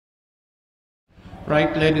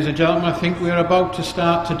Right, ladies and gentlemen, I think we're about to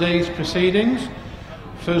start today's proceedings.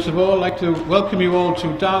 First of all, I'd like to welcome you all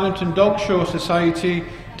to Darlington Dog Show Society,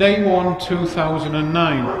 Day 1,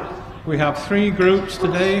 2009. We have three groups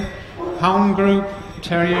today: Hound Group,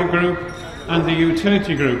 Terrier Group and the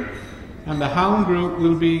Utility Group. And the Hound Group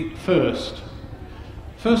will be first.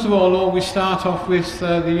 First of all, we start off with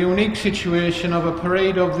the unique situation of a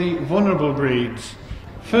parade of the vulnerable breeds.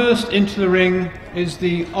 First into the ring is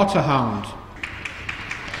the Otter Hound.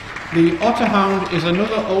 The Otter Hound is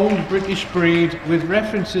another old British breed with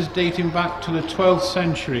references dating back to the 12th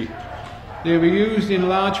century. They were used in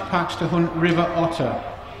large packs to hunt river otter.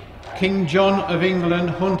 King John of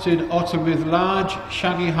England hunted otter with large,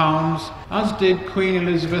 shaggy hounds, as did Queen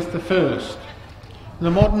Elizabeth I. The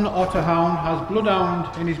modern Otter Hound has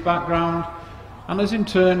Bloodhound in his background and is in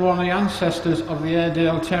turn one of the ancestors of the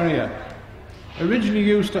Airedale Terrier. Originally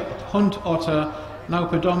used to hunt otter, now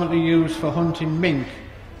predominantly used for hunting mink,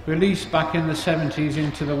 released back in the 70s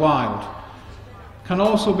into the wild. Can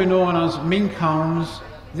also be known as mink hounds.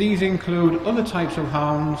 These include other types of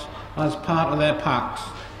hounds as part of their packs.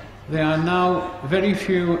 There are now very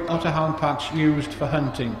few otter hound packs used for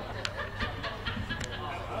hunting.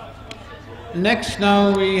 Next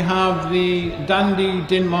now we have the Dandy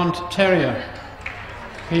Dinmont Terrier.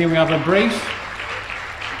 Here we have a brace.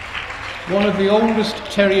 One of the oldest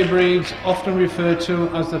terrier breeds, often referred to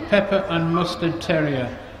as the pepper and mustard terrier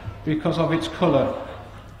because of its colour,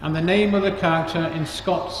 and the name of the character in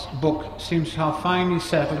Scott's book seems to have finally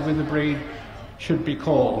settled with the breed should be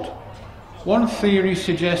called. One theory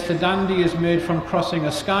suggests the Dandy is made from crossing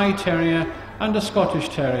a Skye Terrier and a Scottish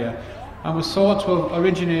Terrier and was thought to have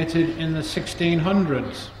originated in the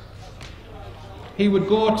 1600s. He would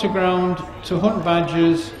go to ground to hunt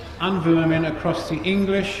badgers and vermin across the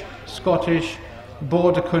English, Scottish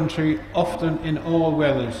border country, often in all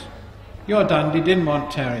weathers. Your Dandy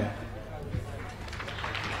Dinmont Terrier.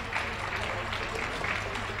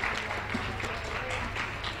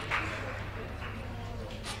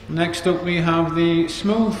 Next up we have the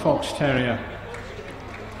Smooth Fox Terrier.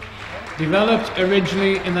 Developed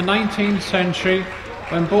originally in the 19th century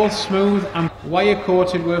when both smooth and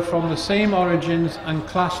wire-coated were from the same origins and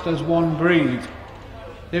classed as one breed.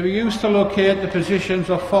 They were used to locate the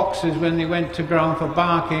positions of foxes when they went to ground for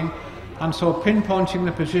barking, and so pinpointing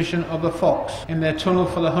the position of the fox in their tunnel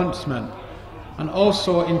for the huntsman, and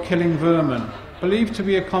also in killing vermin. Believed to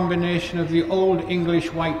be a combination of the Old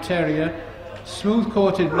English White Terrier,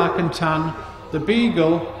 smooth-coated black and tan, the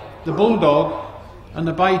Beagle, the Bulldog and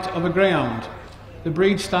the bite of a Greyhound. The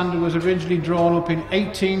breed standard was originally drawn up in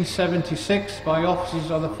 1876 by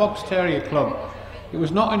officers of the Fox Terrier Club. It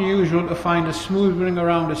was not unusual to find a smooth ring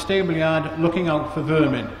around a stable yard looking out for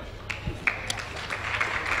vermin.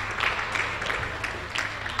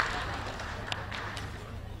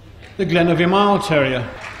 The Glenavermail Terrier.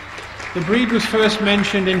 The breed was first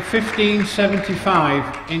mentioned in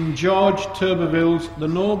 1575 in George Turberville's The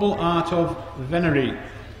Noble Art of Venery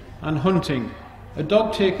and Hunting, a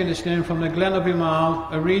dog taking its name from the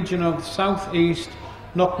Glenavermail, a region of southeast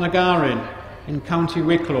Knocknagarin in County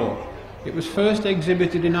Wicklow. It was first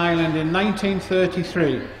exhibited in Ireland in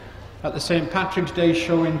 1933 at the St Patrick's Day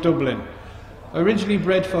show in Dublin. Originally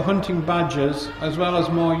bred for hunting badgers as well as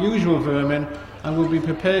more usual vermin, and will be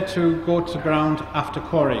prepared to go to ground after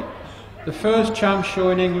quarry. The first champ show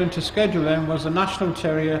in England to schedule them was the National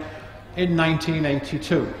Terrier in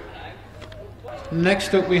 1982.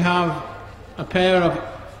 Next up we have a pair of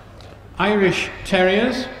Irish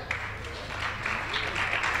Terriers.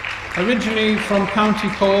 Originally from County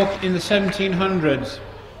Cork in the 1700s,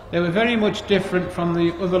 they were very much different from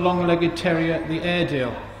the other long-legged terrier, the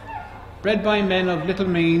Airedale. Bred by men of little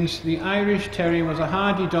means, the Irish Terrier was a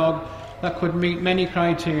hardy dog that could meet many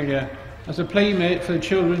criteria: as a playmate for the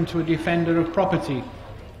children to a defender of property,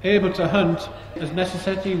 able to hunt as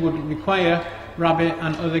necessity would require rabbit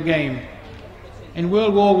and other game. In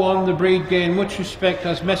World War I, the breed gained much respect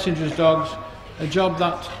as messengers dogs, a job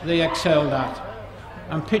that they excelled at,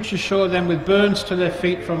 and pictures show them with burns to their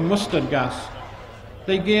feet from mustard gas.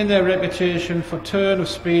 They gained their reputation for turn of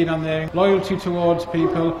speed and their loyalty towards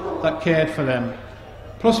people that cared for them,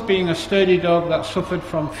 plus being a sturdy dog that suffered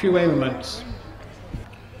from few ailments.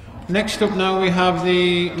 Next up now we have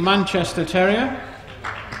the Manchester Terrier.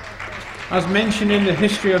 As mentioned in the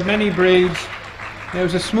history of many breeds, there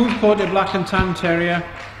was a smooth-coated black and tan terrier.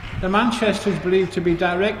 The Manchester is believed to be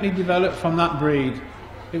directly developed from that breed.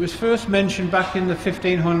 It was first mentioned back in the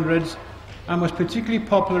 1500s and was particularly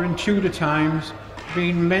popular in Tudor times,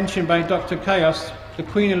 being mentioned by Dr. Caius, the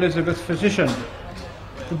Queen Elizabeth physician.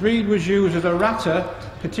 The breed was used as a ratter,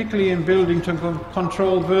 particularly in building to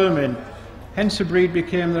control vermin. Hence the breed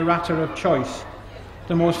became the ratter of choice,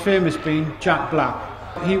 the most famous being Jack Black.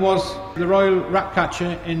 He was the Royal Rat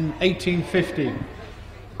Catcher in 1850.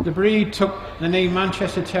 The breed took the name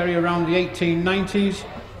Manchester Terrier around the 1890s.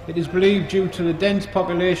 It is believed due to the dense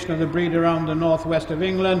population of the breed around the northwest of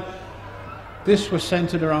England. This was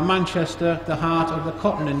centred around Manchester, the heart of the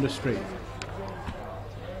cotton industry.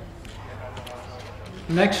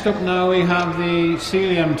 Next up now we have the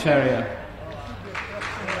Sealyham Terrier.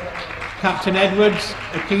 Captain Edwards,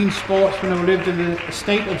 a keen sportsman who lived in the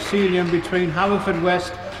estate of Sealyham between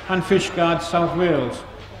Haverfordwest and Fishguard, South Wales.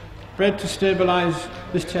 Bred to stabilise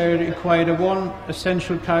this terrier, it required one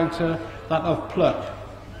essential character, that of pluck.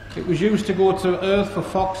 It was used to go to earth for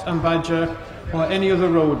fox and badger or any other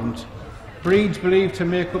rodent. Breeds believed to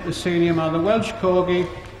make up the Sealyham are the Welsh Corgi,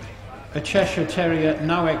 a Cheshire Terrier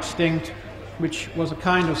now extinct, which was a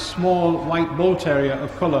kind of small white bull terrier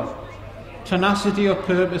of colour. Tenacity of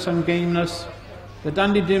purpose and gameness, the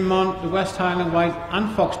Dandy Dinmont, the West Highland White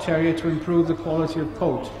and Fox Terrier to improve the quality of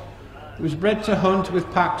coat. It was bred to hunt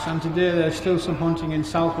with packs, and today there is still some hunting in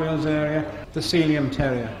South Wales area, the Sealyham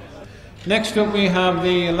Terrier. Next up we have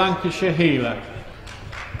the Lancashire Heeler.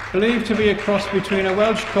 Believed to be a cross between a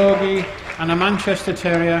Welsh Corgi and a Manchester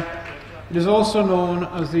Terrier, it is also known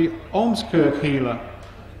as the Ormskirk Heeler.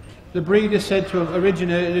 The breed is said to have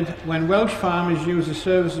originated when Welsh farmers used the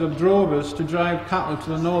services of drovers to drive cattle to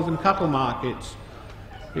the northern cattle markets.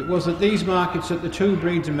 It was at these markets that the two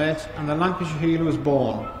breeds met and the Lancashire Heeler was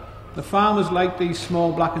born. The farmers liked these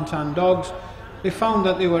small black and tan dogs. They found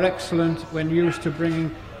that they were excellent when used to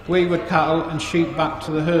bringing wayward cattle and sheep back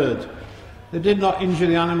to the herd. They did not injure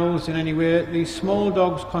the animals in any way. These small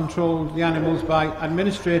dogs controlled the animals by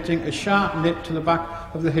administering a sharp nip to the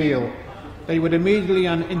back of the heel. They would immediately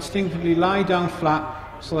and instinctively lie down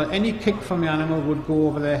flat so that any kick from the animal would go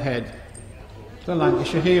over their head. The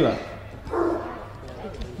Lancashire Heeler.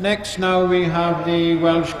 Next now we have the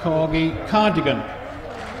Welsh Corgi Cardigan.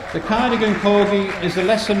 The Cardigan Corgi is the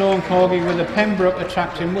lesser known Corgi, with the Pembroke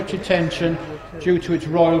attracting much attention due to its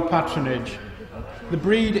royal patronage. The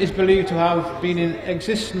breed is believed to have been in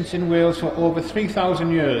existence in Wales for over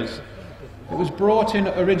 3,000 years. It was brought in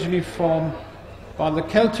originally by the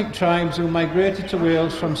Celtic tribes who migrated to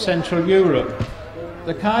Wales from Central Europe.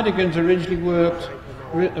 The Cardigan's original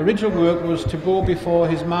work was to go before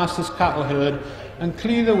his master's cattle herd and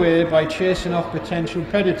clear the way by chasing off potential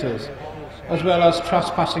predators, as well as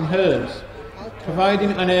trespassing herds,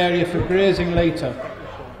 providing an area for grazing later.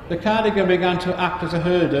 The Cardigan began to act as a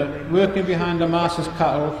herder, working behind the master's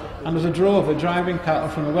cattle, and as a drover, driving cattle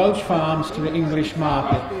from the Welsh farms to the English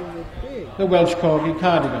market. The Welsh Corgi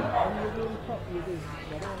Cardigan.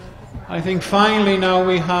 I think finally now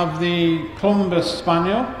we have the Clumber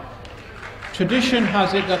Spaniel. Tradition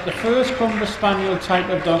has it that the first Clumber Spaniel type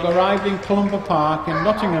of dog arrived in Clumber Park in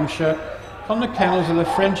Nottinghamshire from the kennels of the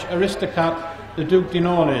French aristocrat, the Duc de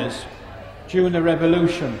Norleys, during the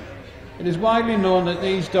Revolution. It is widely known that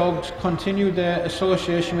these dogs continued their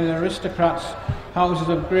association with the aristocrats' houses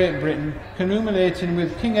of Great Britain, culminating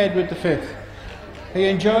with King Edward V. He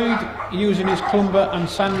enjoyed using his Clumber and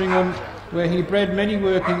Sandringham, where he bred many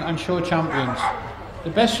working and show champions.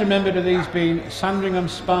 The best remembered of these being Sandringham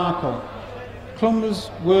Sparkle. Clumbers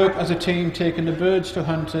work as a team, taking the birds to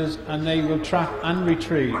hunters, and they will track and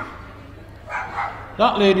retrieve.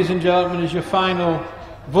 That, ladies and gentlemen, is your final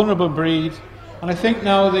vulnerable breed, and I think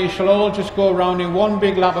now they shall all just go around in one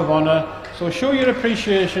big lap of honour. So show your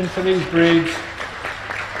appreciation for these breeds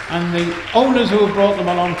and the owners who have brought them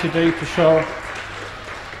along today to show.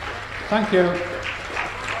 Thank you.